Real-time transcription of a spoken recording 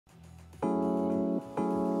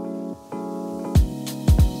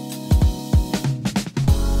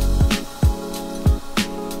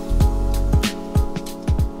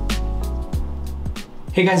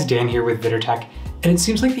Hey guys, Dan here with VitterTech, and it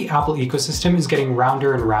seems like the Apple ecosystem is getting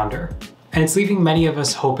rounder and rounder, and it's leaving many of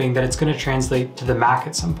us hoping that it's going to translate to the Mac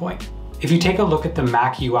at some point. If you take a look at the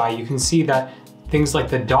Mac UI, you can see that things like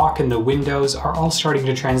the dock and the windows are all starting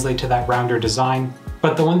to translate to that rounder design,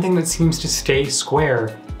 but the one thing that seems to stay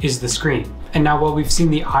square is the screen. And now while we've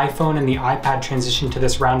seen the iPhone and the iPad transition to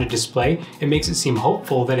this rounded display, it makes it seem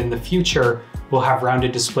hopeful that in the future we'll have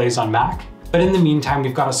rounded displays on Mac. But in the meantime,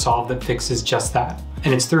 we've got a solve that fixes just that,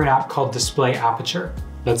 and it's through an app called Displaperture.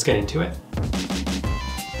 Let's get into it.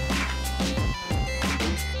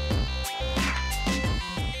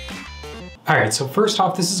 Alright, so first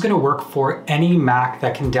off, this is going to work for any Mac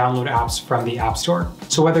that can download apps from the App Store.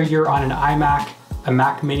 So whether you're on an iMac, a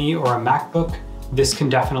Mac Mini, or a MacBook, this can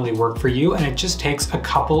definitely work for you, and it just takes a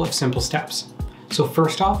couple of simple steps. So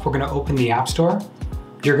first off, we're going to open the App Store.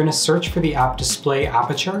 You're going to search for the app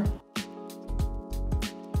Displaperture.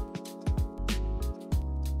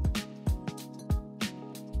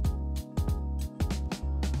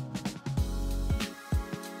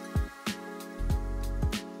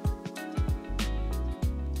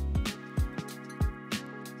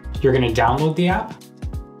 You're going to download the app.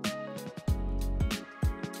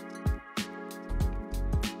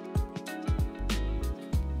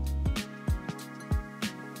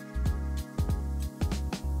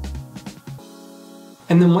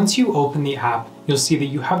 And then once you open the app, you'll see that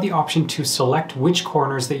you have the option to select which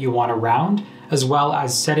corners that you want to round, as well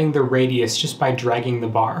as setting the radius just by dragging the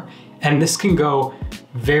bar. And this can go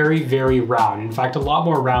very, very round. In fact, a lot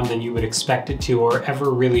more round than you would expect it to or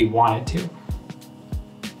ever really want it to.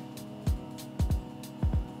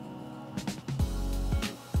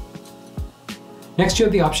 Next, you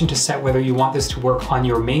have the option to set whether you want this to work on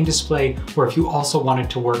your main display or if you also want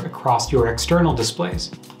it to work across your external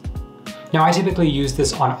displays. Now, I typically use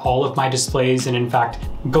this on all of my displays, and in fact,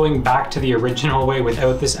 going back to the original way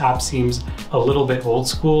without this app seems a little bit old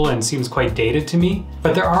school and seems quite dated to me.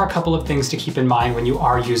 But there are a couple of things to keep in mind when you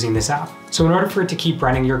are using this app. So in order for it to keep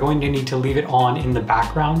running, you're going to need to leave it on in the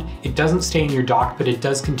background. It doesn't stay in your dock, but it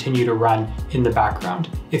does continue to run in the background.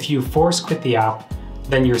 If you force quit the app,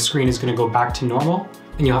 then your screen is going to go back to normal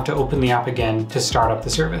and you'll have to open the app again to start up the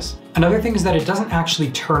service. Another thing is that it doesn't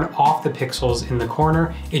actually turn off the pixels in the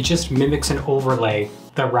corner, it just mimics an overlay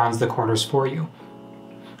that rounds the corners for you.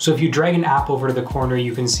 So if you drag an app over to the corner,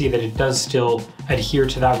 you can see that it does still adhere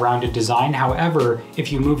to that rounded design. However,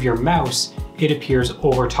 if you move your mouse, it appears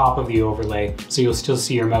over top of the overlay, so you'll still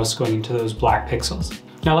see your mouse going into those black pixels.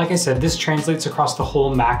 Now, like I said, this translates across the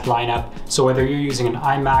whole Mac lineup, so whether you're using an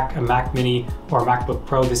iMac, a Mac Mini, or a MacBook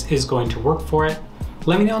Pro, this is going to work for it.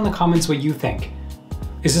 Let me know in the comments what you think.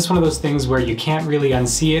 Is this one of those things where you can't really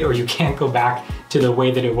unsee it or you can't go back to the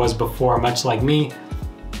way that it was before, much like me?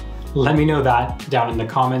 Let me know that down in the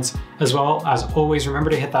comments. As well, as always,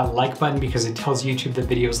 remember to hit that like button because it tells YouTube that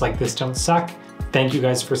videos like this don't suck. Thank you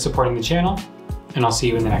guys for supporting the channel, and I'll see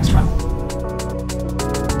you in the next one.